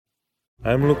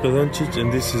I'm Luka Doncic,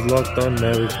 and this is Locked On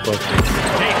Mavericks podcast.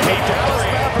 The Dallas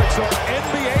Mavericks are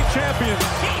NBA champions.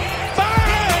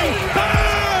 Bang!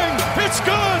 Bang! It's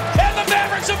good! And the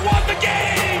Mavericks have won the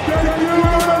game!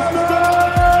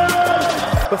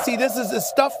 But see, this is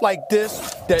stuff like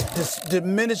this that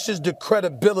diminishes the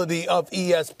credibility of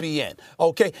ESPN.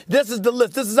 Okay, this is the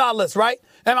list. This is our list, right?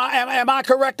 Am I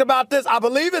correct about this? I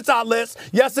believe it's our list.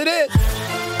 Yes, it is.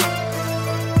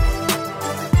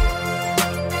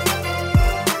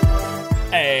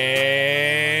 And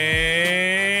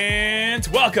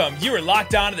welcome. You are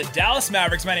locked on to the Dallas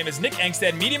Mavericks. My name is Nick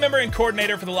Engstead, media member and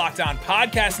coordinator for the Locked On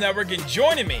Podcast Network. And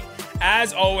joining me,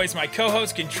 as always, my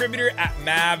co-host, contributor at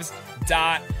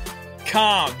Mavs.com.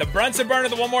 The Brunson burner,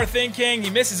 the One More Thing King. He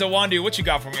misses a one, dude. What you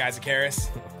got for me, Isaac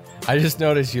Harris? I just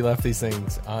noticed you left these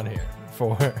things on here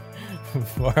for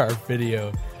our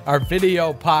video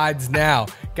pods now.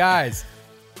 Guys,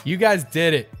 you guys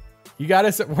did it. You got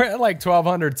us. We're at like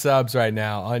 1,200 subs right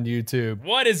now on YouTube.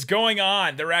 What is going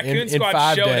on? The Raccoon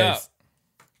Squad showed up.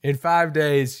 In 5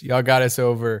 days, y'all got us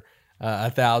over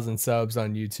 1,000 subs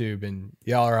on YouTube, and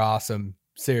y'all are awesome.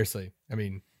 Seriously. I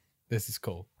mean, this is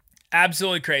cool.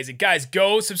 Absolutely crazy. Guys,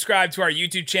 go subscribe to our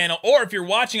YouTube channel, or if you're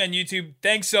watching on YouTube,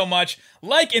 thanks so much.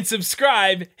 Like and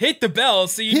subscribe, hit the bell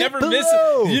so you never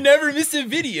miss a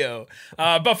video.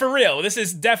 But for real, this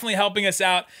is definitely helping us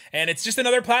out, and it's just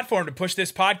another platform to push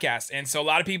this podcast. And so a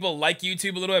lot of people like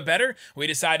YouTube a little bit better. We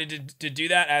decided to do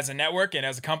that as a network and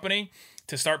as a company,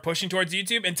 to start pushing towards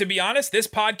YouTube. And to be honest, this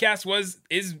podcast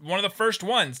is one of the first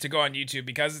ones to go on YouTube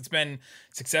because it's been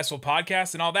successful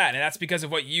podcast and all that. And that's because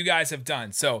of what you guys have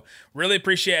done. So really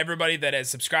appreciate everybody that has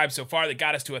subscribed so far that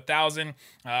got us to 1,000.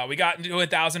 We got to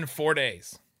 1,000 in 4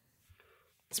 days.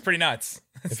 It's pretty nuts.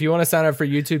 If you want to sign up for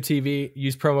YouTube TV,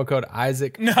 use promo code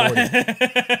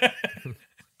Isaac40.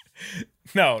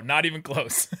 No, not even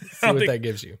close. See what that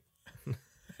gives you.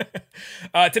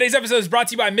 Today's episode is brought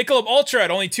to you by Michelob Ultra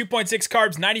at only 2.6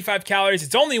 carbs, 95 calories.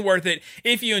 It's only worth it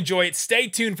if you enjoy it. Stay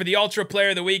tuned for the Ultra Player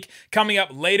of the Week coming up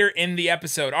later in the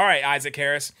episode. All right, Isaac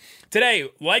Harris. Today,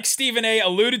 like Stephen A.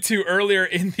 alluded to earlier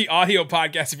in the audio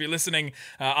podcast, if you're listening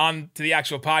on to the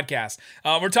actual podcast,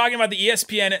 we're talking about the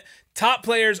ESPN top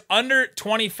players under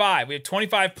 25. We have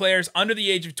 25 players under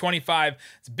the age of 25.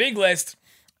 It's a big list.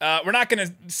 We're not going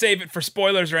to save it for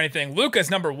spoilers or anything. Luka's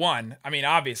number one. I mean,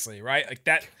 obviously, right? Like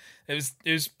that. It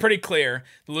was pretty clear.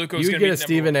 Luka was going to be number one. You get a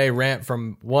Stephen A. rant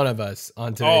from one of us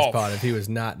on today's pod if he was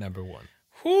not number one.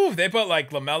 Whew, they put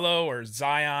like LaMelo or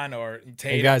Zion or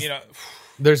Tatum. Guys,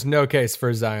 there's no case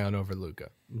for Zion over Luka.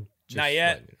 Not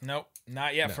yet. Nope,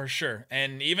 not yet for sure.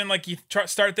 And even like you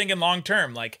start thinking long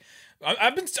term. Like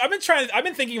I've been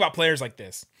thinking about players like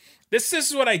this. This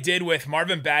is what I did with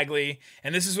Marvin Bagley,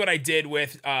 and this is what I did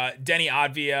with Denny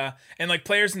Advia, and like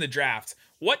players in the draft.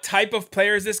 What type of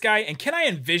player is this guy, and can I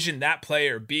envision that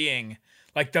player being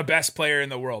like the best player in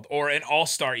the world, or an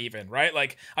all-star even, right?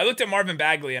 Like I looked at Marvin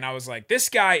Bagley, and I was like, this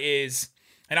guy is,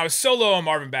 and I was so low on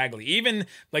Marvin Bagley. Even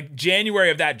like January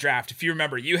of that draft, if you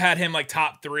remember, you had him like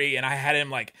top 3, and I had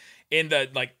him like in the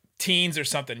like teens or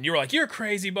something. And you were like, you're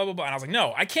crazy, blah, blah, blah. And I was like,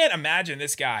 no, I can't imagine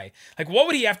this guy. Like, what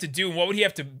would he have to do, and what would he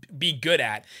have to be good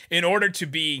at in order to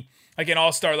be like an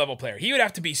all-star level player? He would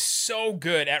have to be so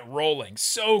good at rolling,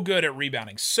 so good at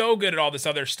rebounding, so good at all this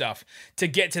other stuff to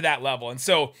get to that level. And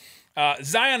so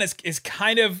Zion is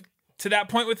kind of to that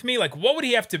point with me. Like, what would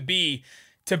he have to be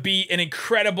an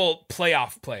incredible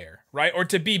playoff player, right? Or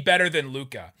to be better than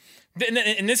Luka?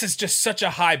 And this is just such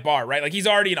a high bar, right? Like, he's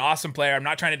already an awesome player. I'm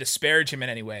not trying to disparage him in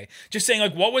any way. Just saying,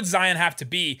 like, what would Zion have to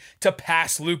be to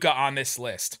pass Luka on this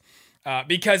list?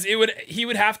 Because he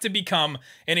would have to become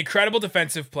an incredible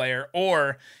defensive player,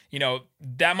 or, you know,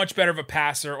 that much better of a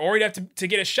passer, or he'd have to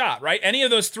get a shot, right? Any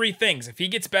of those three things. If he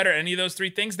gets better at any of those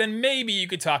three things, then maybe you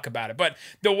could talk about it. But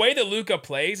the way that Luka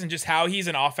plays and just how he's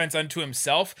an offense unto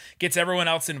himself, gets everyone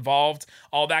else involved,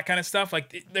 all that kind of stuff,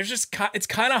 like it's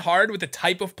kind of hard with the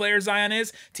type of player Zion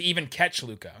is to even catch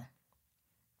Luka.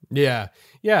 Yeah.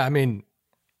 I mean,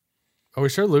 are we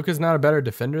sure Luka's not a better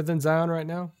defender than Zion right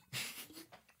now?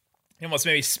 You almost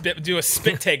maybe do a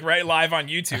spit take right live on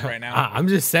YouTube right now. I'm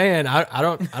just saying, I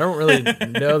don't really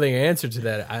know the answer to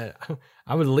that.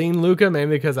 I would lean Luka,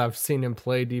 maybe because I've seen him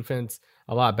play defense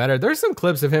a lot better. There's some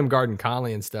clips of him guarding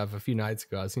Conley and stuff a few nights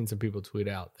ago. I've seen some people tweet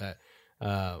out that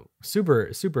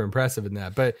super impressive in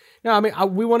that. But no, I mean,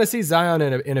 we want to see Zion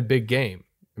in a big game.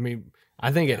 I mean,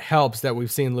 I think it helps that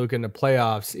we've seen Luka in the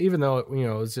playoffs, even though it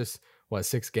was just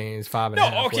 6 games, 5.5.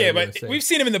 No, okay, but we've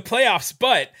seen him in the playoffs.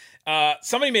 But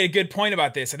somebody made a good point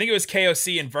about this. I think it was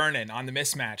KOC and Vernon on the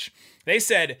mismatch. They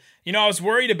said, I was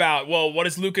worried about, what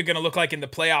is Luka going to look like in the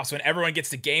playoffs when everyone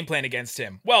gets to game plan against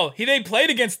him? Well, they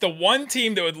played against the one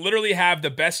team that would literally have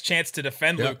the best chance to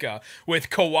defend Luka,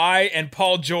 with Kawhi and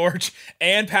Paul George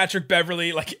and Patrick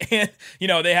Beverly.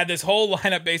 They had this whole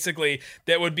lineup basically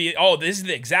that would be, this is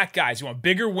the exact guys. You want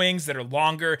bigger wings that are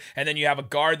longer, and then you have a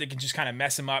guard that can just kind of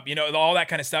mess him up, all that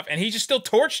kind of stuff. And he just still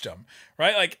torched him,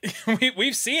 right? Like,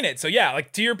 we've seen it. So yeah,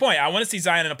 like to your point, I want to see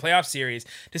Zion in a playoff series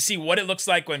to see what it looks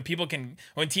like when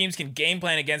teams can game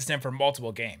plan against him for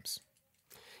multiple games.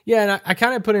 Yeah, and I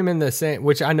kind of put him in the same,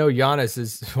 which I know Giannis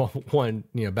is won,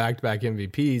 back-to-back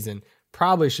MVPs and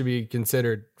probably should be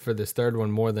considered for this third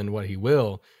one more than what he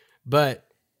will. But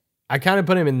I kind of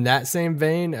put him in that same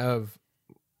vein of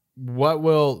what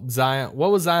will Zion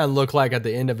look like at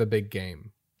the end of a big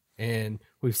game? And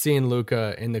we've seen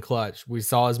Luka in the clutch. We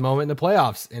saw his moment in the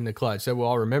playoffs in the clutch that we'll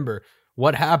all remember.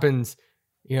 What happens?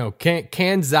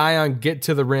 Can Zion get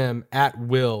to the rim at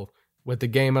will with the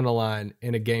game on the line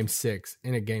in a game 6,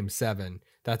 in a game 7?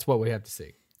 That's what we have to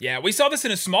see. Yeah, we saw this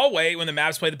in a small way when the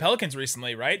Mavs played the Pelicans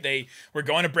recently, right? They were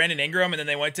going to Brandon Ingram, and then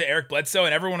they went to Eric Bledsoe,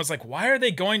 and everyone was like, why are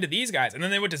they going to these guys? And then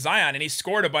they went to Zion, and he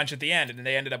scored a bunch at the end, and then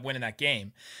they ended up winning that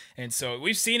game. And so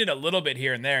we've seen it a little bit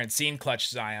here and there and seen clutch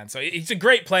Zion. So he's a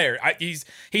great player.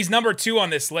 He's number 2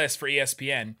 on this list for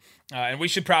ESPN. And we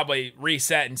should probably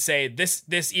reset and say this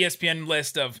ESPN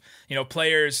list of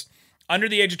players under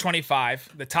the age of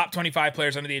 25, the top 25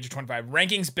 players under the age of 25,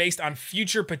 rankings based on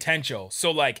future potential.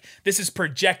 So this is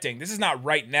projecting. This is not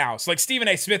right now. So Stephen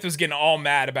A. Smith was getting all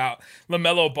mad about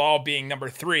LaMelo Ball being number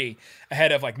 3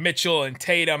 ahead of Mitchell and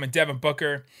Tatum and Devin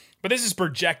Booker. But this is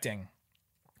projecting.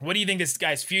 What do you think this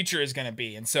guy's future is going to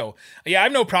be? And so, yeah, I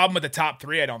have no problem with the top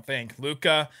 3, I don't think.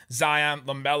 Luka, Zion,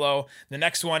 LaMelo. The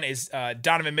next one is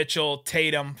Donovan Mitchell,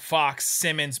 Tatum, Fox,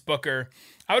 Simmons, Booker.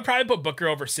 I would probably put Booker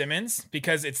over Simmons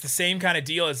because it's the same kind of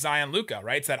deal as Zion Luka,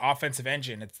 right? It's that offensive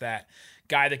engine. It's that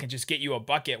guy that can just get you a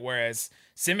bucket, whereas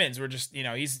Simmons, we're just,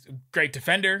 he's a great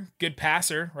defender, good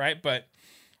passer, right? But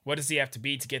what does he have to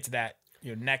be to get to that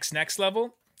next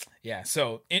level? Yeah,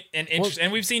 so,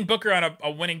 and we've seen Booker on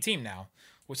a winning team now.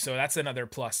 So that's another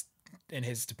plus in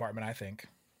his department, I think.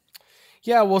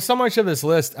 Yeah, well, so much of this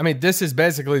list, this is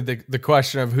basically the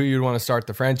question of who you'd want to start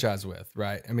the franchise with,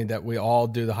 right? That we all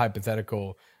do the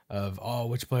hypothetical of,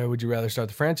 which player would you rather start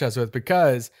the franchise with?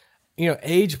 Because,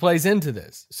 age plays into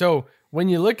this. So when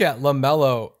you look at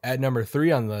LaMelo at number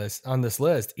 3 on this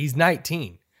list, he's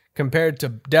 19 compared to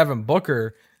Devin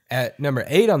Booker at number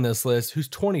 8 on this list, who's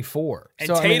 24. And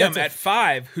so, Tatum at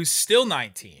 5, who's still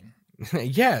 19.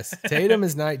 Yes, Tatum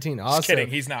is 19. Also, just kidding.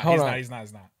 He's not. He's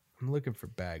not. I'm looking for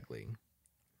Bagley.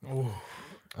 Ooh.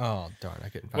 Oh, darn. I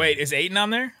couldn't find Wait, it. is Ayton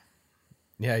on there?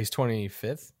 Yeah, he's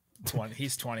 25th. 20.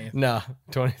 He's 20th. No,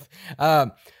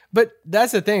 20th. But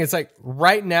that's the thing. It's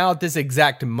right now at this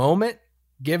exact moment,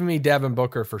 give me Devin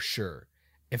Booker for sure.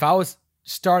 If I was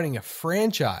starting a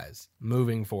franchise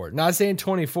moving forward, not saying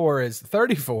 24 is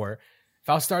 34, if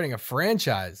I was starting a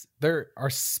franchise, there are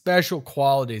special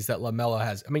qualities that LaMelo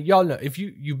has. Y'all know, if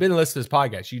you've been listening to this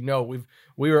podcast,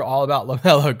 we were all about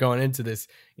LaMelo going into this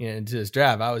into this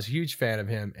draft. I was a huge fan of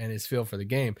him and his feel for the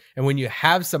game. And when you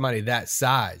have somebody that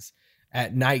size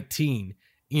at 19,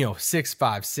 6'5",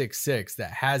 6'6",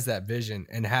 that has that vision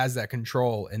and has that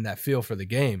control and that feel for the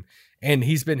game, and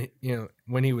he's been,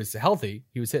 when he was healthy,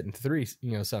 he was hitting 3,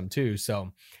 some too.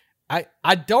 So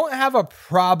I don't have a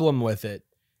problem with it.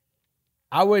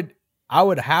 I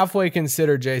would halfway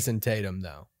consider Jason Tatum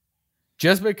though,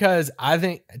 just because I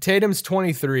think Tatum's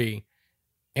 23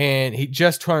 and he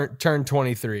just turned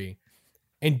 23,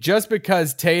 and just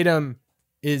because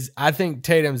I think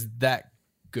Tatum's that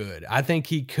good. I think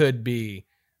he could be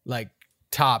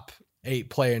top 8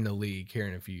 player in the league here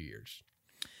in a few years.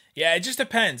 Yeah, it just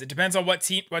depends. It depends on what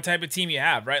type of team you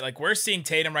have, right? We're seeing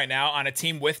Tatum right now on a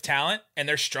team with talent and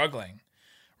they're struggling,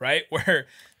 right? Where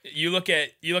you look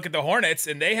at the Hornets,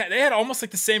 and they had almost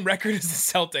the same record as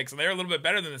the Celtics, and they're a little bit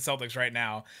better than the Celtics right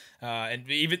now. And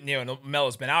even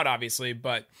Melo's been out obviously,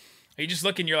 but you just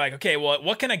look and you're like, okay, well,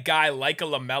 what can a guy like a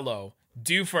LaMelo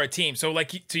do for a team? So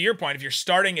to your point, if you're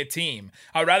starting a team,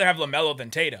 I'd rather have LaMelo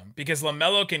than Tatum because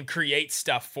LaMelo can create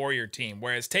stuff for your team,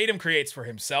 whereas Tatum creates for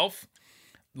himself.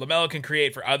 LaMelo can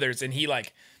create for others, and he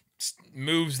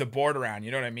moves the board around.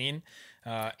 You know what I mean?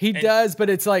 He does, but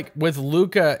it's with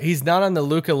Luka, he's not on the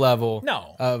Luka level.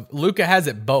 No. Luka has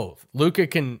it both. Luka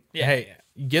can,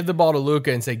 give the ball to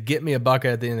Luka and say, get me a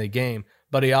bucket at the end of the game.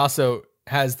 But he also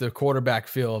has the quarterback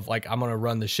feel of I'm going to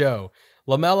run the show.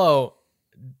 LaMelo,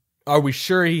 are we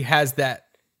sure he has that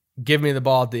give me the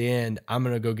ball at the end, I'm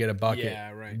going to go get a bucket.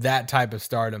 Yeah, right. That type of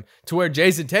stardom, to where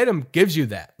Jason Tatum gives you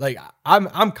that. Like,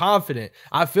 I'm confident.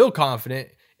 I feel confident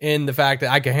in the fact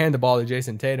that I can hand the ball to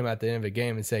Jason Tatum at the end of a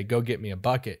game and say, go get me a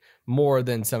bucket, more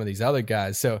than some of these other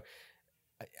guys. So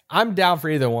I'm down for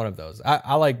either one of those.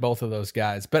 I like both of those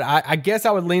guys, but I guess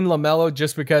I would lean LaMelo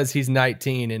just because he's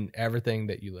 19 and everything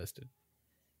that you listed.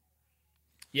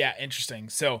 Yeah, interesting.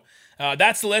 So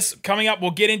that's the list. Coming up,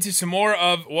 we'll get into some more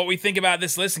of what we think about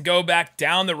this list and go back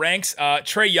down the ranks.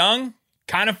 Trae Young,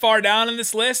 kind of far down in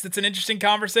this list. It's an interesting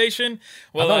conversation.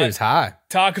 I thought he was high.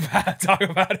 Talk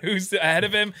about who's ahead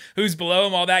of him, who's below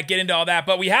him, all that, get into all that.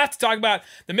 But we have to talk about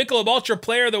the Michelob Ultra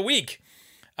Player of the Week.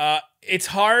 It's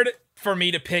hard for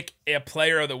me to pick a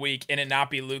Player of the Week and it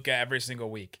not be Luka every single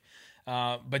week.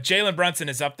 But Jalen Brunson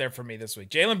is up there for me this week.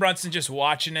 Jalen Brunson, just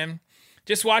watching him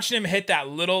hit that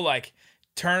little like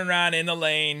turn around in the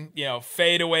lane,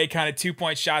 fade away kind of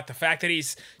 2-point shot. The fact that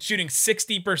he's shooting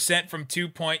 60% from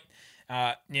 2-point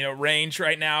range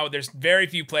right now. There's very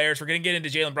few players. We're going to get into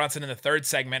Jalen Brunson in the third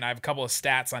segment. I have a couple of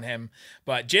stats on him,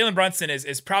 but Jalen Brunson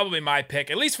is probably my pick,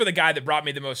 at least for the guy that brought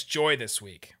me the most joy this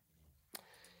week.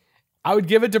 I would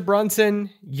give it to Brunson,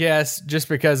 yes, just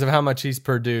because of how much he's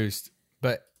produced,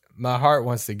 but my heart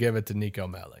wants to give it to Nico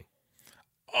Melli.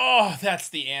 Oh, that's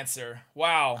the answer.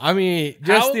 Wow. I mean,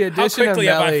 just the addition of Melli.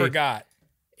 How quickly have I forgot?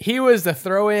 He was the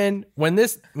throw-in. When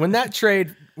that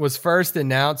trade was first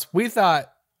announced, we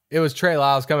thought it was Trey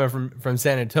Lyles coming from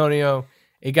San Antonio.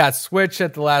 It got switched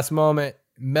at the last moment.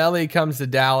 Melli comes to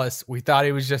Dallas. We thought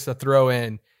he was just a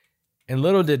throw-in. And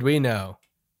little did we know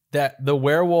that the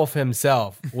werewolf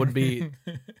himself would be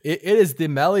it is the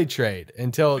Melli trade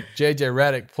until JJ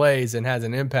Redick plays and has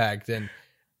an impact. And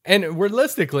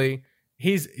realistically,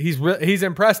 he's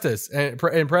impressed us and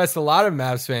impressed a lot of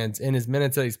Mavs fans in his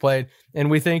minutes that he's played, and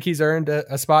we think he's earned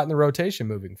a spot in the rotation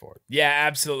moving forward. Yeah,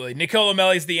 absolutely. Nicolò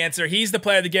Melli's the answer. He's the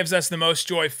player that gives us the most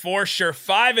joy for sure.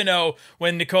 5-0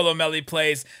 when Nicolò Melli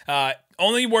plays.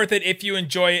 Only worth it if you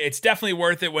enjoy it. It's definitely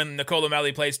worth it when Nicolò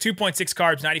Melli plays. 2.6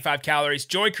 carbs, 95 calories.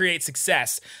 Joy creates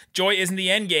success. Joy isn't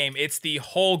the end game. It's the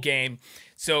whole game.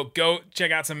 So go check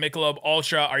out some Michelob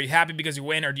Ultra. Are you happy because you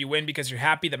win, or do you win because you're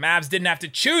happy? The Mavs didn't have to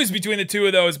choose between the two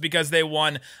of those because they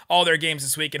won all their games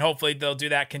this week, and hopefully they'll do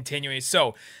that continuing.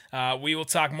 So we will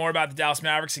talk more about the Dallas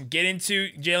Mavericks and get into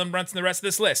Jalen Brunson and the rest of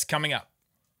this list coming up.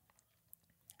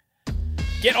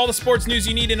 Get all the sports news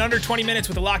you need in under 20 minutes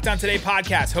with the Locked On Today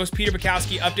podcast. Host Peter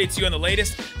Bukowski updates you on the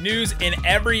latest news in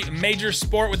every major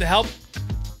sport with the help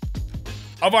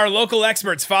of our local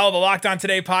experts. Follow the Locked On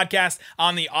Today podcast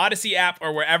on the Odyssey app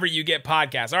or wherever you get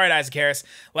podcasts. All right, Isaac Harris,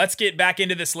 let's get back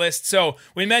into this list. So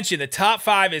we mentioned the top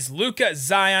 5 is Luka,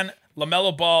 Zion,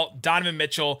 LaMelo Ball, Donovan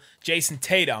Mitchell, Jason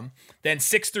Tatum. Then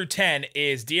 6 through 10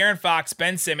 is De'Aaron Fox,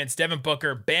 Ben Simmons, Devin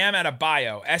Booker, Bam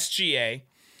Adebayo, SGA.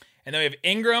 And then we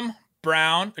have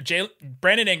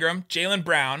Brandon Ingram, Jaylen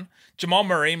Brown, Jamal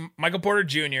Murray, Michael Porter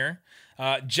Jr.,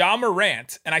 Ja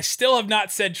Morant, and I still have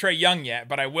not said Trae Young yet,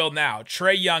 but I will now.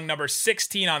 Trae Young, number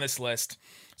 16 on this list.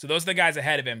 So those are the guys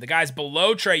ahead of him. The guys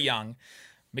below Trae Young,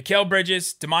 Mikal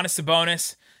Bridges, Domantas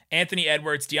Sabonis, Anthony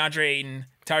Edwards, DeAndre Ayton,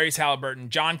 Tyrese Halliburton,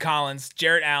 John Collins,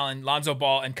 Jarrett Allen, Lonzo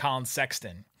Ball, and Colin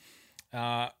Sexton.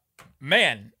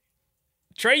 Man,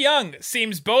 Trae Young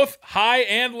seems both high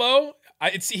and low.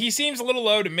 He seems a little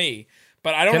low to me,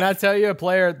 but I don't. Can I tell you a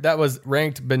player that was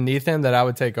ranked beneath him that I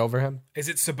would take over him? Is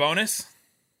it Sabonis?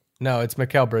 No, it's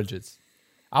Mikal Bridges.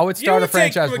 I would start a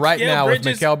franchise right now with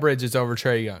Mikal Bridges over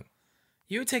Trae Young.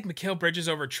 You would take Mikal Bridges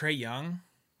over Trae Young?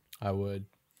 I would.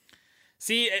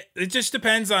 See, it just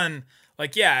depends on,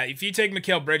 if you take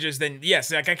Mikal Bridges, then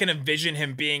yes, I can envision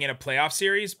him being in a playoff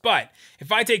series. But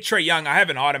if I take Trae Young, I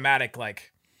have an automatic,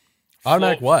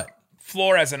 automatic what?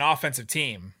 Floor as an offensive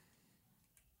team.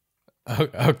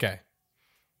 Okay.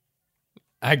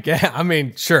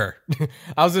 Sure.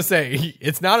 I was going to say,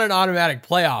 it's not an automatic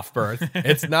playoff berth.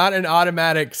 It's not an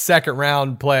automatic second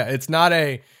round play. It's not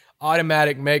a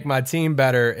automatic make my team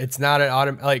better. It's not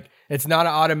an it's not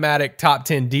an automatic top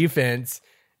 10 defense.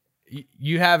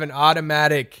 You have an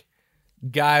automatic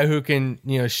guy who can,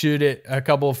 shoot it a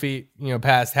couple of feet,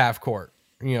 past half court,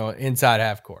 inside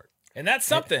half court. And that's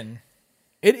something.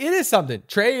 It is something.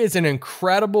 Trae is an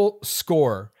incredible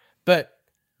scorer, but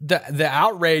the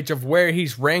outrage of where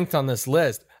he's ranked on this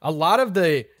list, a lot of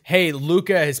the, hey,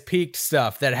 Luka has peaked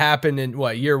stuff that happened in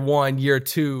year 1, year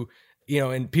 2,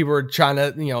 and people are trying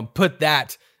to, put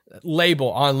that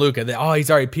label on Luka that,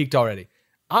 he's already peaked already.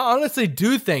 I honestly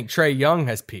do think Trae Young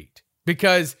has peaked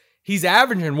because he's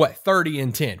averaging 30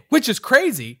 and 10, which is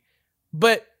crazy,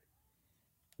 but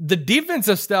the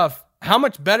defensive stuff, how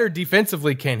much better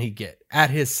defensively can he get at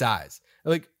his size?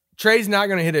 Trae's not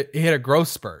going to hit a growth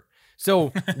spurt.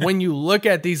 So when you look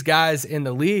at these guys in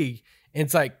the league,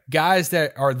 it's like guys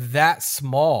that are that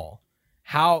small,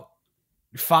 how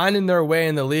finding their way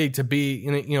in the league to be,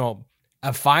 you know,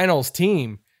 a finals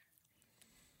team.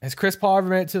 Has Chris Paul ever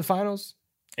made it to the finals?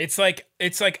 It's like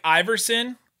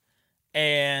Iverson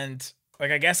and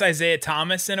like I guess Isaiah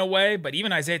Thomas in a way, but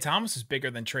even Isaiah Thomas is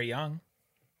bigger than Trae Young.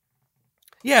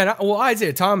 Yeah, well,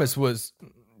 Isaiah Thomas was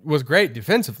great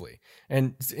defensively,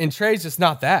 and Trae's just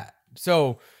not that.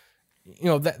 So, you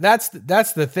know, that's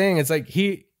the thing. It's like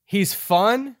he's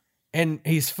fun, and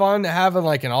he's fun to have in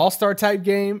like an all-star type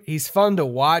game. He's fun to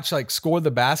watch, like score the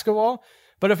basketball.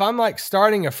 But if I'm like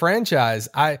starting a franchise,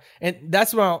 I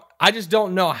just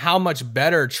don't know how much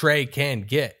better Trae can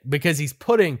get, because he's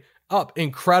putting up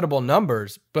incredible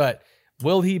numbers. But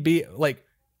will he be like?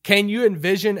 Can you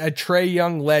envision a Trae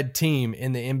Young led team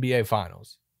in the NBA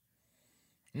Finals?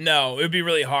 No, it would be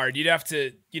really hard. You'd have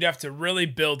to really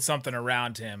build something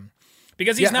around him,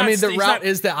 because he's not. I mean, the route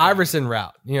is the Iverson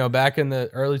route, you know, back in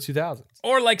the early 2000s,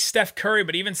 or like Steph Curry.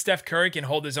 But even Steph Curry can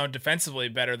hold his own defensively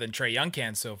better than Trae Young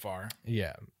can so far.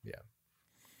 Yeah.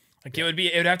 Like it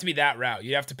would have to be that route.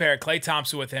 You'd have to pair Klay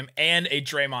Thompson with him and a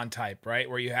Draymond type, right?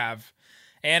 Where you have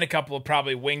and a couple of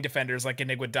probably wing defenders like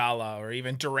Iguodala or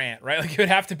even Durant, right? Like it would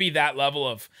have to be that level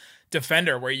of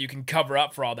defender where you can cover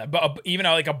up for all that. But even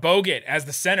like a Bogut as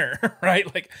the center, right?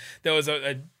 Like there was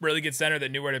a really good center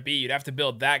that knew where to be. You'd have to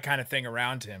build that kind of thing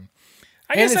around him.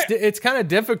 It's kind of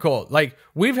difficult. Like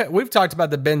we've talked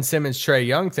about the Ben Simmons, Trae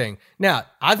Young thing. Now,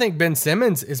 I think Ben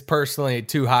Simmons is personally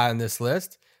too high on this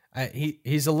list.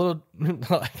 He's a little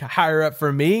like higher up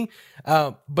for me,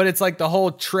 but it's like the whole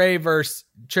Trae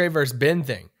versus Ben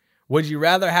thing. Would you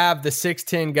rather have the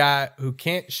 6'10" guy who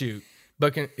can't shoot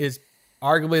but is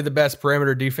arguably the best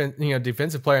perimeter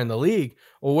defensive player in the league,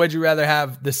 or would you rather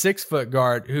have the 6 foot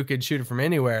guard who could shoot it from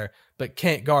anywhere but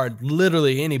can't guard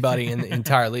literally anybody in the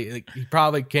entire league? Like, he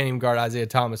probably can't even guard Isaiah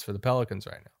Thomas for the Pelicans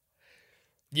right now.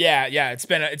 Yeah, it's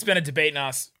been a debate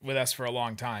with us for a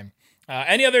long time.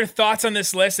 Any other thoughts on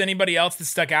this list? Anybody else that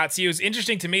stuck out to you? It was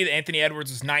interesting to me that Anthony Edwards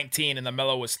was 19 and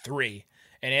LaMelo was 3.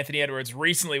 And Anthony Edwards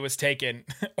recently was taken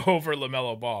over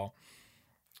LaMelo Ball.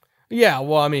 Yeah,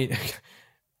 well, I mean,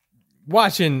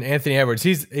 watching Anthony Edwards,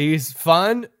 he's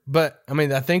fun, but I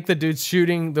mean, I think the dude's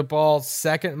shooting the ball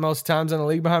second most times in the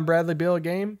league behind Bradley Beal a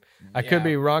game. I could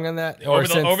be wrong on that. Over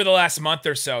the last month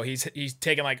or so, he's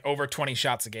taken like over 20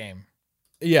 shots a game.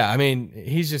 Yeah, I mean,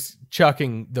 he's just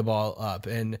chucking the ball up,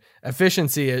 and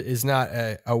efficiency is not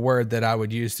a word that I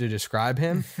would use to describe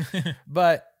him.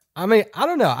 But I mean, I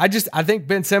don't know. I think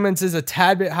Ben Simmons is a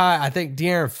tad bit high. I think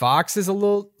De'Aaron Fox is a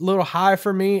little high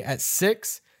for me at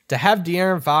 6. To have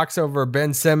De'Aaron Fox over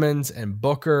Ben Simmons and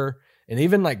Booker and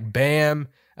even like Bam,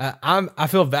 I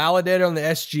feel validated on the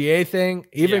SGA thing.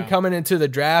 Even coming into the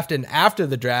draft and after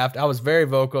the draft, I was very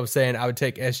vocal of saying I would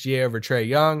take SGA over Trae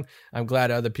Young. I'm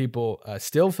glad other people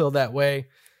still feel that way.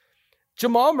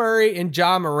 Jamal Murray and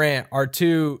Ja Morant are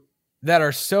two that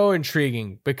are so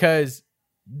intriguing, because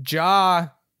Ja,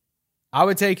 I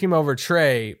would take him over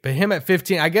Trae, but him at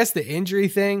 15, I guess the injury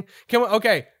thing.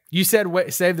 Okay, you said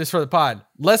save this for the pod.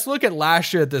 Let's look at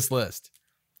last year at this list.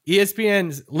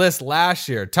 ESPN's list last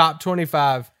year, top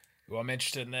 25. Well, I'm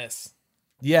interested in this.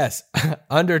 Yes,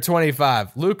 under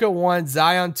 25. Luka 1,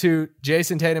 Zion 2,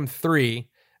 Jason Tatum 3,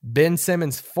 Ben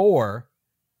Simmons 4,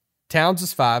 Towns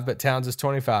is 5, but Towns is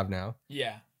 25 now.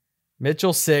 Yeah.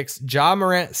 Mitchell 6, Ja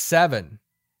Morant 7,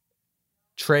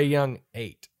 Trae Young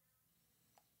 8.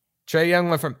 Trae Young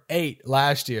went from 8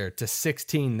 last year to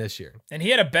 16 this year. And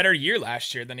he had a better year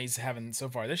last year than he's having so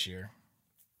far this year.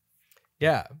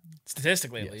 Yeah.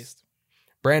 Statistically, at least.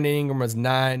 Brandon Ingram was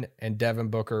 9, and Devin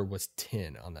Booker was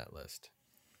 10 on that list.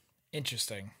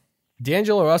 Interesting.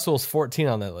 D'Angelo Russell is 14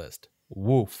 on that list.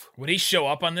 Woof. Would he show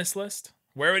up on this list?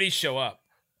 Where would he show up?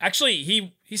 Actually,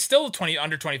 he's still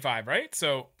under 25, right?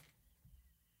 So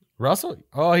Russell?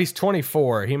 Oh, he's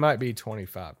 24. He might be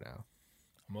 25 now.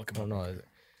 I'm looking. I don't know.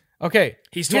 Okay.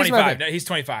 He's 25. No, he's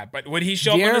 25. But would he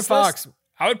show up on this list?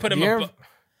 I would put him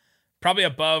probably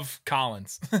above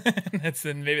Collins.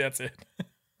 Maybe that's it.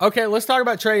 Okay, let's talk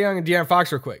about Trae Young and De'Aaron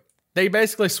Fox real quick. They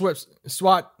basically swap.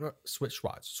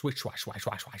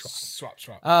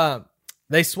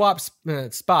 They swapped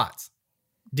spots.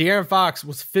 De'Aaron Fox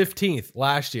was 15th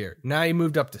last year. Now he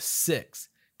moved up to 6.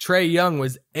 Trae Young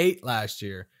was 8 last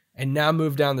year and now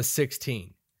moved down to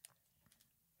 16.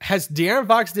 Has De'Aaron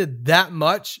Fox did that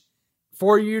much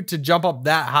for you to jump up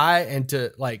that high and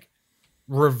to like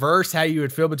reverse how you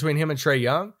would feel between him and Trae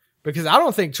Young? Because I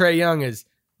don't think Trae Young is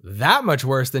that much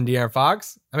worse than De'Aaron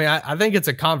Fox. I mean, I think it's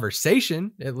a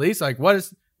conversation at least. Like,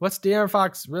 what's De'Aaron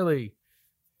Fox really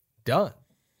done.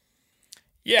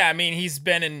 Yeah, I mean, he's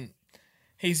been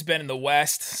in the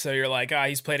West, so you're like,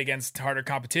 he's played against harder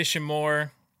competition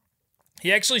more.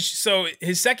 He actually, so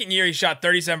his second year, he shot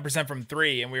 37% from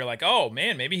three, and we were like, oh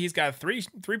man, maybe he's got a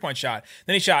three-point shot.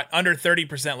 Then he shot under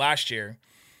 30% last year.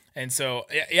 And so,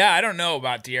 yeah, I don't know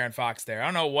about De'Aaron Fox there. I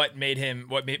don't know what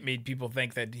made people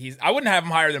think that I wouldn't have him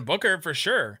higher than Booker for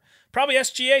sure. Probably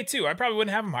SGA too. I probably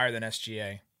wouldn't have him higher than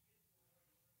SGA.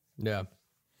 Yeah.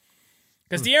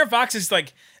 Because De'Aaron Fox is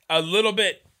like a little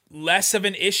bit less of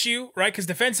an issue, right? Because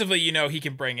defensively, he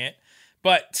can bring it.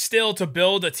 But still, to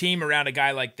build a team around a guy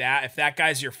like that, if that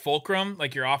guy's your fulcrum,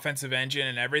 like your offensive engine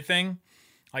and everything,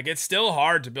 like it's still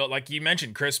hard to build. Like you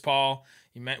mentioned Chris Paul,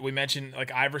 we mentioned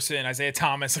like Iverson, Isaiah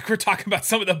Thomas. Like we're talking about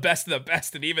some of the best,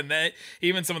 and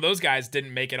even some of those guys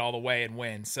didn't make it all the way and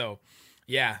win. So,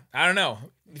 yeah, I don't know.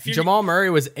 Jamal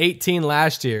Murray was 18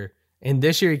 last year, and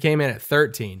this year he came in at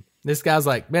 13. This guy's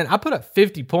like, man, I put up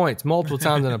 50 points multiple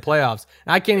times in the playoffs,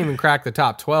 and I can't even crack the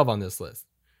top 12 on this list.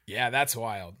 Yeah, that's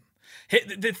wild.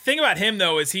 The thing about him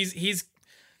though is he's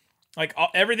like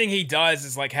everything he does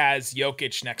is like has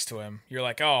Jokic next to him. You're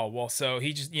like, oh well, so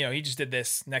he just did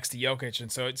this next to Jokic,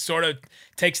 and so it sort of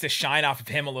takes the shine off of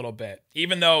him a little bit.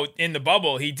 Even though in the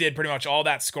bubble he did pretty much all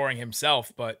that scoring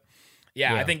himself, but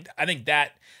yeah. I think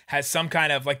that has some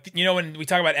kind of like when we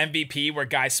talk about MVP where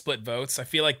guys split votes, I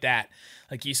feel like that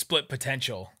like you split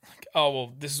potential. Like, oh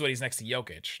well, this is what he's next to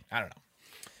Jokic. I don't know.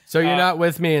 So you're not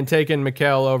with me in taking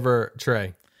Mikal over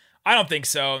Trae? I don't think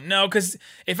so. No, because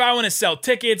if I want to sell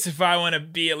tickets, if I want to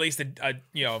be at least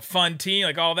a fun team,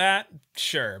 like all that,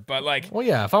 sure. But like, well,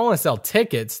 yeah, if I want to sell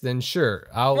tickets, then sure.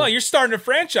 Well, you're starting a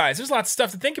franchise. There's lots of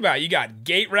stuff to think about. You got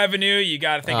gate revenue. You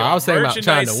got to think about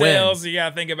merchandise sales. You got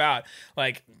to think about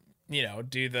like, are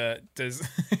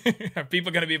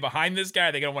people going to be behind this guy?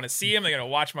 Are they going to want to see him? They're going to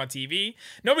watch him on TV.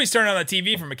 Nobody's turning on the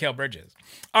TV for Mikal Bridges.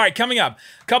 All right, coming up,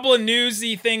 a couple of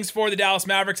newsy things for the Dallas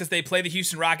Mavericks as they play the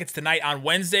Houston Rockets tonight on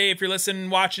Wednesday. If you're listening,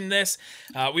 watching this,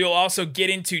 we will also get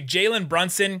into Jalen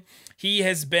Brunson. He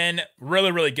has been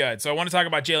really, really good. So I want to talk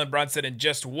about Jalen Brunson and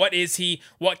just what is he,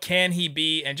 what can he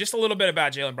be, and just a little bit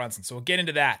about Jalen Brunson. So we'll get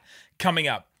into that coming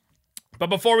up. But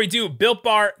before we do,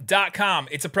 BuiltBar.com.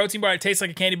 It's a protein bar. It tastes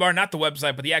like a candy bar, not the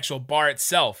website, but the actual bar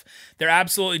itself. They're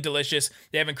absolutely delicious.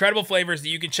 They have incredible flavors that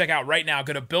you can check out right now.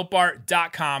 Go to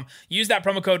BuiltBar.com. Use that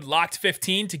promo code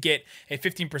LOCKED15 to get a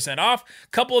 15% off. A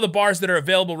couple of the bars that are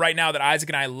available right now that Isaac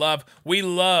and I love. We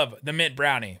love the Mint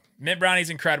Brownie. Mint Brownie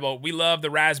is incredible. We love the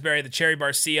raspberry, the cherry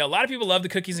barcia. A lot of people love the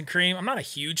cookies and cream. I'm not a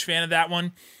huge fan of that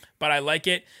one, but I like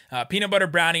it. Peanut butter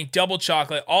brownie, double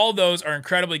chocolate, all those are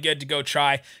incredibly good to go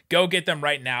try. Go get them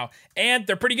right now. And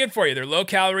they're pretty good for you. They're low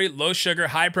calorie, low sugar,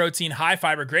 high protein, high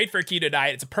fiber, great for a keto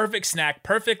diet. It's a perfect snack,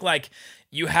 perfect like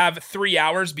you have 3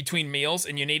 hours between meals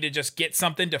and you need to just get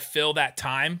something to fill that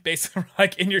time, basically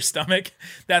like in your stomach.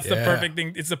 That's the perfect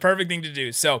thing. It's the perfect thing to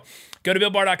do. So go to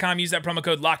BuiltBar.com, use that promo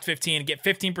code LOCKED15 and get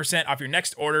 15% off your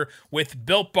next order with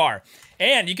Built Bar.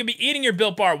 And you can be eating your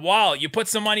Built Bar while you put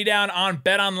some money down on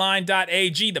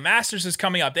betonline.ag. The Masters is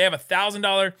coming up. They have a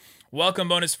 $1,000 welcome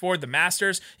bonus for the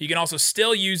Masters. You can also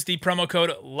still use the promo code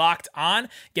LOCKEDON.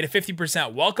 Get a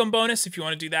 50% welcome bonus if you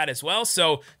want to do that as well.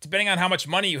 So depending on how much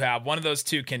money you have, one of those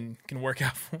two can work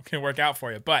out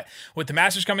for you. But with the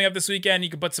Masters coming up this weekend, you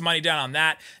can put some money down on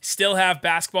that. Still have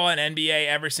basketball and NBA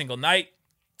every single night.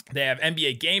 They have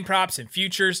NBA game props and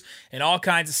futures and all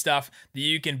kinds of stuff that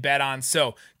you can bet on.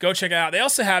 So go check it out. They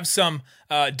also have some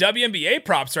WNBA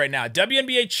props right now.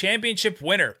 WNBA championship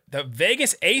winner, the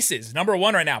Vegas Aces, number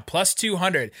one right now, plus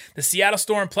 200. The Seattle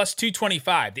Storm, plus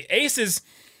 225. The Aces,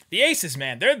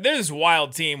 man, they're this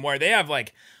wild team where they have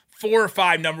like 4 or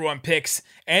 5 number one picks,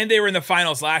 and they were in the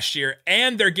finals last year,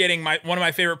 and they're getting one of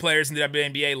my favorite players in the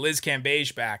WNBA, Liz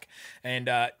Cambage, back. And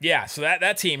so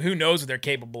that team, who knows what they're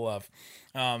capable of.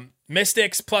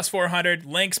 Mystics plus 400,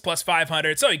 Lynx plus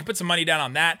 500. So you can put some money down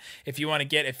on that if you want to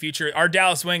get a future. Our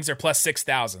Dallas Wings are plus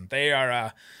 6,000. They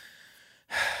are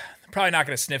probably not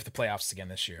going to sniff the playoffs again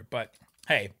this year, but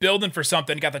hey, building for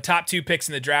something. Got the top 2 picks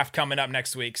in the draft coming up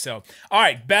next week. So, all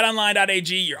right,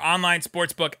 betonline.ag, your online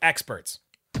sportsbook experts.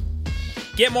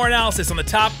 Get more analysis on the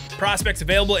top prospects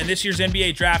available in this year's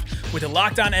NBA draft with the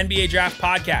Locked On NBA Draft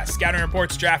podcast. Scouting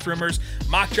reports, draft rumors,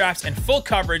 mock drafts, and full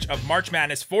coverage of March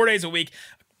Madness 4 days a week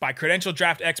by credentialed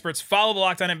draft experts. Follow the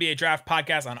Locked On NBA Draft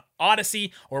podcast on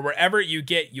Odyssey or wherever you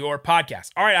get your podcasts.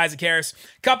 All right, Isaac Harris,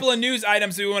 couple of news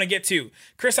items that we want to get to.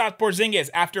 Kristaps Porzingis,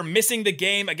 after missing the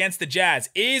game against the Jazz,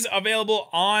 is available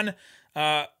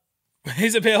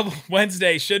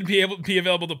Wednesday, should be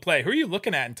available to play. Who are you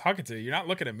looking at and talking to? You're not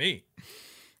looking at me.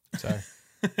 Sorry.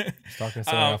 Just talking to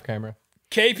someone off camera.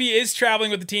 KP is traveling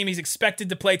with the team. He's expected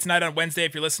to play tonight on Wednesday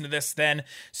if you're listening to this then.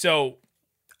 So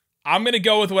I'm going to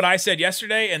go with what I said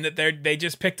yesterday, and that they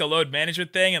just picked a load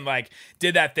management thing and like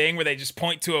did that thing where they just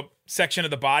point to a section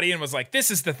of the body and was like, this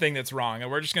is the thing that's wrong.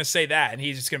 And we're just going to say that, and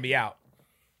he's just going to be out.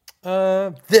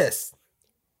 The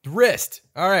wrist.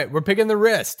 All right, we're picking the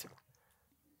wrist.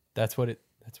 Are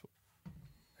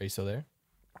you still there?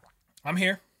 I'm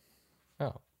here.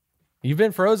 Oh, you've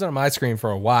been frozen on my screen for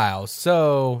a while,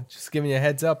 so just giving you a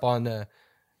heads up on the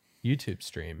YouTube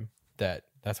stream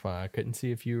that's why I couldn't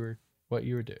see what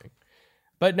you were doing.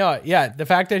 But no, yeah, the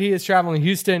fact that he is traveling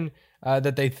Houston,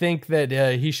 that they think that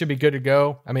he should be good to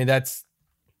go. I mean, it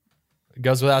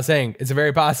goes without saying. It's a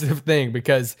very positive thing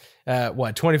because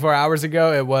 24 hours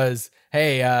ago it was,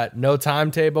 hey, no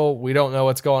timetable. We don't know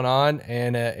what's going on.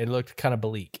 And it looked kind of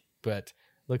bleak, but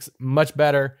looks much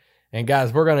better. And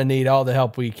guys, we're going to need all the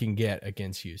help we can get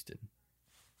against Houston.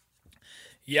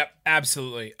 Yep,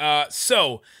 absolutely.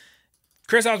 So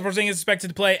Kristaps Porzingis is expected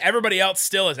to play. Everybody else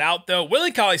still is out, though.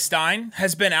 Willie Cauley-Stein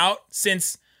has been out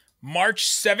since March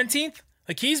 17th.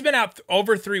 Like, he's been out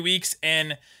over 3 weeks,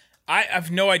 and I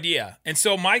have no idea. And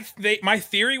so my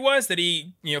theory was that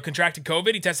he, contracted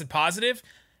COVID. He tested positive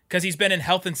because he's been in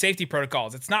health and safety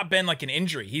protocols. It's not been like an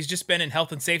injury. He's just been in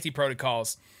health and safety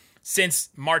protocols since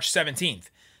March 17th.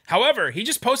 However, he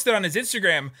just posted on his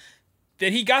Instagram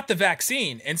that he got the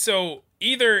vaccine. And so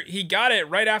either he got it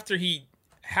right after he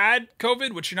had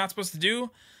COVID, which you're not supposed to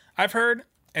do, I've heard.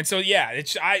 And so, yeah,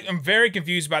 I'm very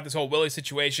confused about this whole Willie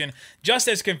situation, just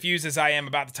as confused as I am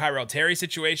about the Tyrell Terry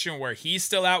situation where he's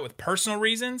still out with personal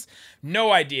reasons.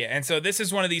 No idea. And so this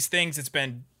is one of these things that's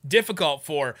been difficult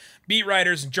for beat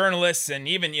writers and journalists and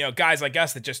even, guys like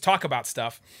us that just talk about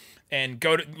stuff and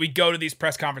we go to these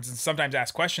press conferences and sometimes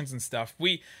ask questions and stuff.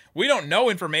 We don't know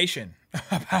information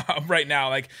about right now.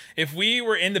 Like, if we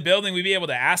were in the building, we'd be able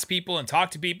to ask people and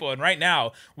talk to people. And right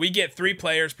now, we get 3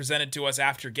 players presented to us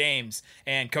after games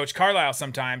and Coach Carlisle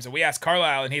sometimes. And we ask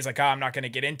Carlisle, and he's like, I'm not going to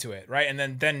get into it, right? And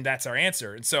then that's our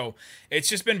answer. And so it's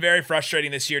just been very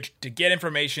frustrating this year to get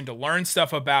information, to learn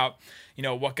stuff about,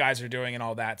 what guys are doing and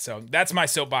all that. So that's my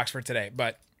soapbox for today.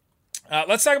 But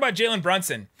let's talk about Jalen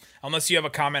Brunson, unless you have a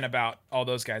comment about all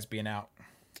those guys being out.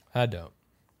 I don't.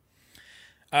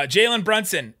 Jalen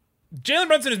Brunson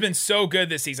has been so good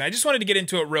this season. I just wanted to get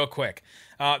into it real quick.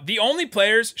 The only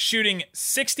players shooting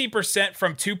 60%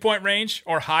 from 2-point range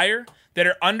or higher that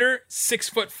are under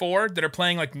 6'4" that are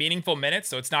playing like meaningful minutes,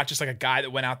 so it's not just like a guy that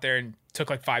went out there and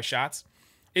took like 5 shots,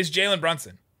 is Jalen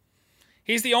Brunson.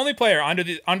 He's the only player under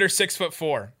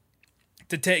 6'4"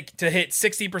 to hit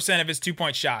 60% of his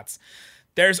 2-point shots.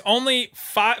 There's only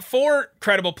 4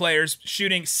 credible players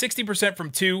shooting 60%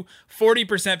 from 2,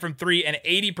 40% from 3, and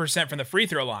 80% from the free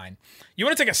throw line. You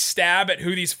want to take a stab at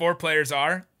who these 4 players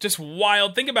are? Just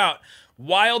wild. Think about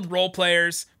wild role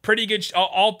players, pretty good,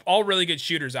 all really good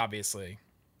shooters, obviously.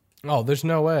 Oh, there's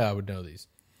no way I would know these.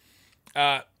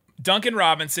 Duncan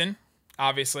Robinson,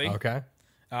 obviously. Okay.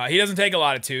 He doesn't take a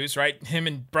lot of 2s, right? Him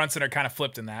and Brunson are kind of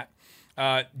flipped in that.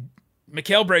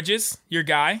 Mikal Bridges, your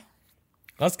guy.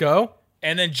 Let's go.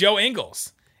 And then Joe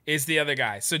Ingles is the other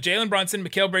guy. So Jalen Brunson,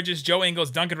 Mikal Bridges, Joe Ingles,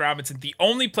 Duncan Robinson, the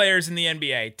only players in the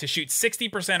NBA to shoot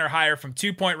 60% or higher from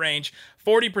 2-point range,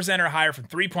 40% or higher from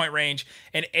 3-point range,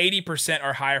 and 80%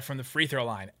 or higher from the free throw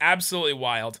line. Absolutely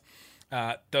wild,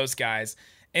 those guys.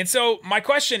 And so my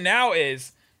question now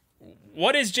is,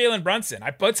 what is Jalen Brunson?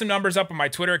 I put some numbers up on my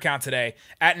Twitter account today,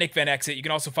 at Nick Van Exit. You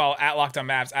can also follow at Locked On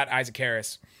Mavs, at Isaac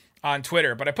Harris on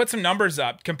Twitter. But I put some numbers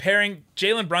up comparing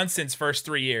Jalen Brunson's first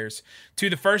 3 years to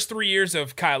the first 3 years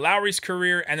of Kyle Lowry's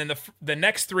career, and then the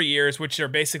next 3 years, which are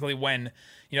basically when,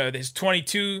 his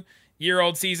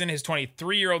 22-year-old season, his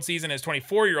 23-year-old season, his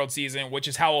 24-year-old season, which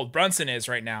is how old Brunson is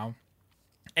right now.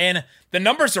 And the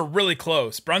numbers are really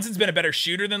close. Brunson's been a better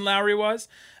shooter than Lowry was,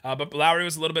 but Lowry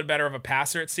was a little bit better of a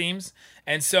passer, it seems.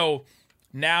 And so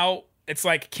now it's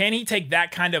like, can he take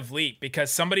that kind of leap?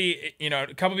 Because somebody,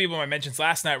 a couple people in my mentions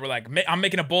last night were like, I'm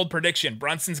making a bold prediction.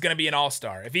 Brunson's going to be an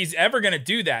all-star. If he's ever going to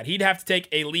do that, he'd have to take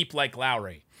a leap like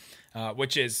Lowry,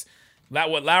 which is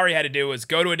what Lowry had to do was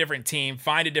go to a different team,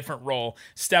 find a different role,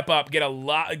 step up, get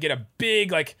a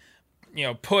big,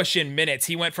 push in minutes.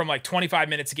 He went from 25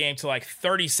 minutes a game to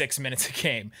 36 minutes a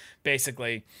game,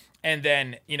 basically. And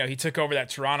then, he took over that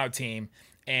Toronto team,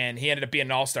 and he ended up being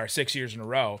an all-star 6 years in a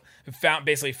row.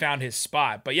 Basically found his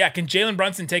spot. But yeah, can Jalen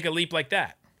Brunson take a leap like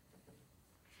that?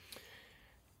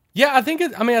 Yeah, I think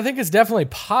it's definitely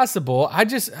possible.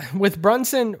 With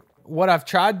Brunson, what I've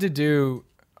tried to do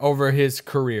over his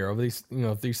career, over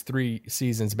these 3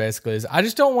 seasons basically, is I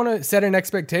just don't want to set an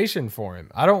expectation for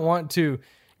him. I don't want to,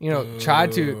 try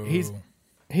to,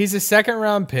 He's a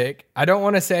second-round pick. I don't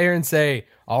want to sit here and say,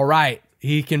 all right,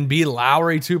 he can be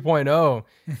Lowry 2.0.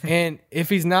 And if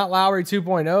he's not Lowry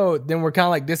 2.0, then we're kind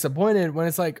of like disappointed when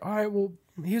it's like, all right, well,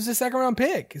 he was a second-round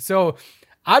pick. So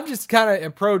I've just kind of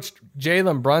approached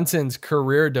Jalen Brunson's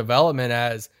career development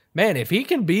as, man, if he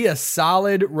can be a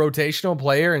solid rotational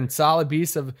player and solid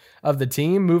piece of the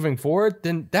team moving forward,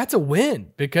 then that's a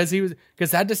win because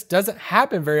that just doesn't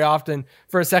happen very often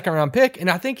for a second-round pick. And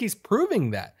I think he's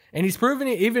proving that. And he's proving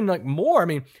it even like more. I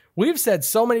mean, we've said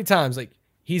so many times, like,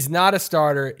 he's not a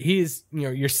starter. He's,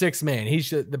 your sixth man. He's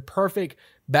the perfect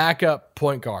backup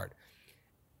point guard.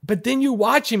 But then you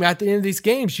watch him at the end of these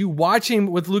games. You watch him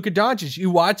with Luka Doncic. You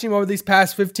watch him over these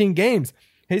past 15 games.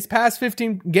 His past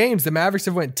 15 games, the Mavericks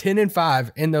have went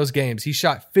 10-5 in those games. He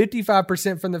shot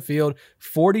 55% from the field,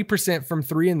 40% from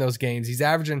three in those games. He's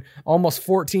averaging almost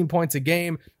 14 points a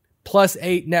game,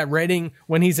 +8 net rating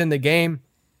when he's in the game.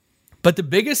 But the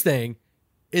biggest thing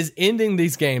is ending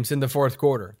these games in the fourth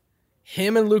quarter.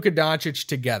 Him and Luka Doncic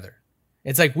together.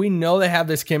 It's like we know they have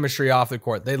this chemistry off the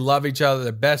court. They love each other.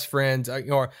 They're best friends.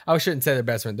 Or I shouldn't say they're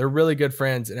best friends. They're really good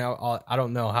friends. And I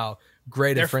don't know how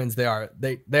great of friends they are.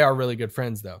 They are really good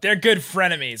friends, though. They're good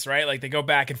frenemies, right? Like they go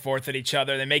back and forth at each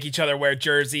other. They make each other wear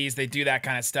jerseys. They do that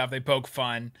kind of stuff. They poke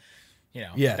fun,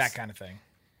 yes. That kind of thing.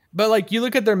 But like you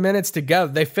look at their minutes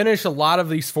together, they finish a lot of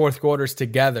these fourth quarters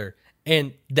together.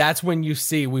 And that's when you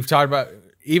see, we've talked about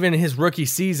even his rookie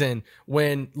season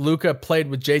when Luka played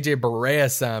with JJ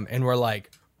Barea some, and we're like,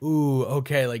 ooh,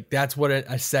 okay, like that's what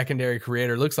a secondary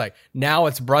creator looks like. Now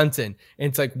it's Brunson. And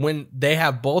it's like when they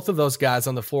have both of those guys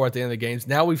on the floor at the end of the games,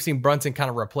 now we've seen Brunson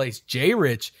kind of replace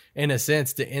J-Rich in a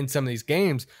sense to end some of these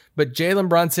games. But Jalen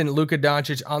Brunson and Luka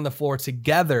Doncic on the floor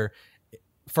together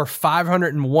for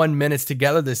 501 minutes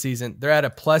together this season. They're at a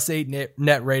 +8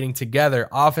 net rating together,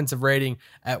 offensive rating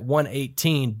at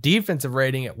 118, defensive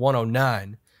rating at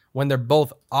 109. When they're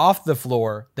both off the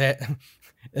floor,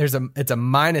 it's a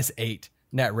 -8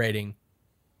 net rating.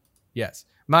 Yes,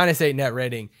 -8 net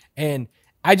rating. And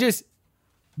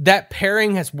that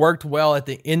pairing has worked well at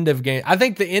the end of game. I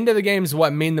think the end of the game is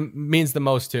what means the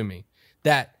most to me.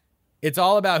 That it's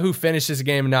all about who finishes the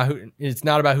game, and it's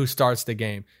not about who starts the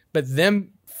game. But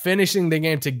them finishing the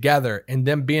game together and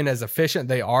them being as efficient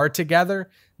they are together,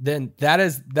 then that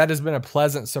has been a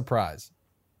pleasant surprise.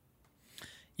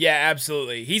 Yeah,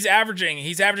 absolutely. He's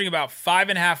averaging about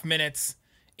 5.5 minutes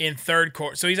in third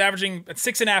quarter. So he's averaging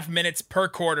 6.5 minutes per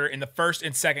quarter in the first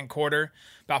and second quarter,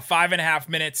 about 5.5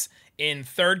 minutes in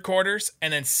third quarters,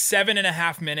 and then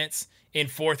 7.5 minutes in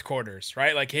fourth quarters,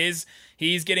 right? Like he's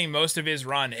getting most of his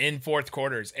run in fourth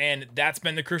quarters, and that's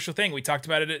been the crucial thing. We talked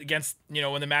about it against,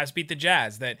 when the Mavs beat the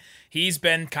Jazz, that he's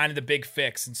been kind of the big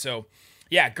fix. And so,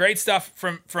 yeah, great stuff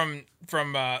from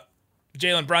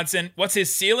Jalen Brunson. What's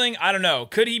his ceiling? I don't know.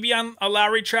 Could he be on a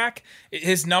Lowry track?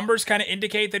 His numbers kind of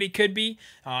indicate that he could be.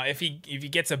 If he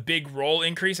gets a big role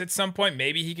increase at some point,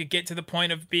 maybe he could get to the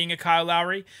point of being a Kyle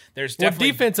Lowry. There's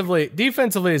definitely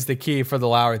defensively is the key for the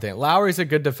Lowry thing. Lowry's a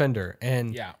good defender,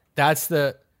 and that's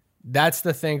the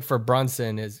thing for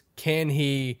Brunson is, can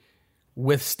he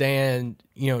withstand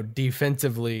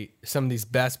defensively some of these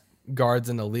best guards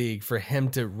in the league for him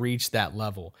to reach that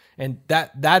level? And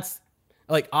that's.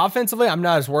 Like offensively, I'm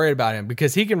not as worried about him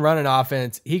because he can run an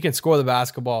offense. He can score the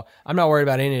basketball. I'm not worried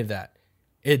about any of that.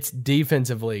 It's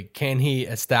defensively. Can he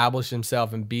establish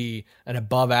himself and be an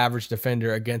above average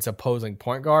defender against opposing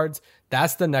point guards?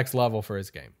 That's the next level for his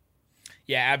game.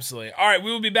 Yeah, absolutely. All right,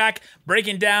 we will be back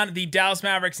breaking down the Dallas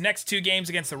Mavericks' next two games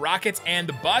against the Rockets and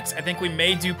the Bucks. I think we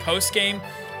may do post-game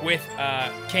with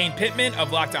Kane Pittman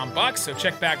of Locked On Bucks, so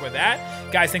check back with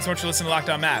that. Guys, thanks so much for listening to Locked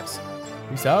On Mavs.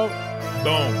 Peace out.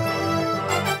 Boom.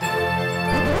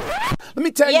 Let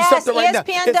me tell you something right now.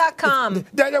 ESPN.com.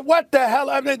 What the hell?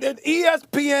 I mean,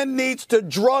 ESPN needs to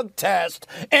drug test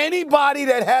anybody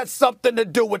that has something to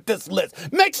do with this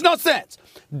list. Makes no sense.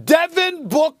 Devin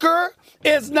Booker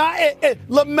is not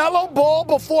LaMelo Ball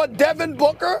before Devin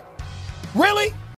Booker? Really?